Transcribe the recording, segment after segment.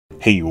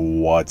Hey,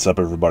 what's up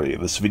everybody?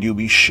 This video will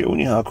be showing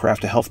you how to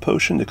craft a health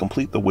potion to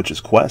complete the Witch's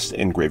Quest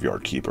in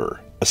Graveyard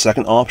Keeper. A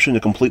second option to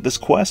complete this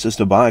quest is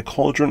to buy a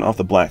Cauldron off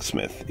the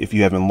blacksmith if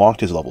you have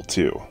unlocked his level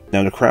 2.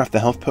 Now to craft the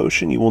health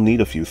potion you will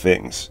need a few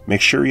things.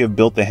 Make sure you have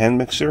built the hand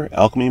mixer,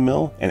 alchemy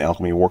mill, and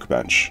alchemy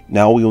workbench.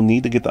 Now we will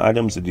need to get the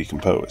items to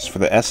decompose. For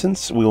the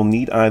essence we will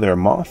need either a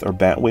moth or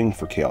bat wing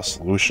for chaos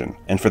solution.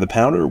 And for the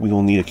powder we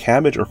will need a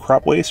cabbage or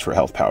crop waste for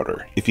health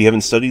powder. If you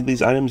haven't studied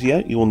these items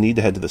yet you will need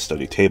to head to the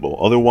study table,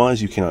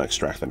 otherwise you cannot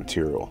extract the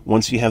material.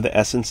 Once you have the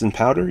essence and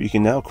powder you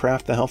can now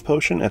craft the health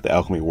potion at the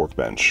alchemy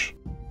workbench.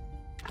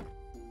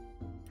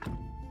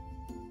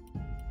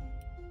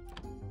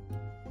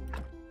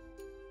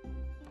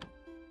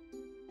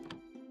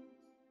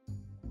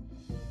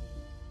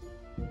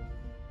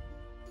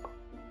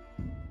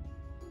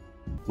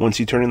 Once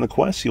you turn in the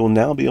quest, you will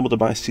now be able to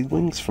buy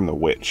seedlings from the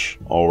witch.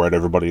 Alright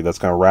everybody, that's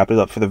going to wrap it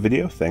up for the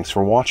video. Thanks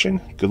for watching,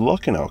 good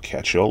luck, and I'll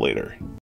catch you all later.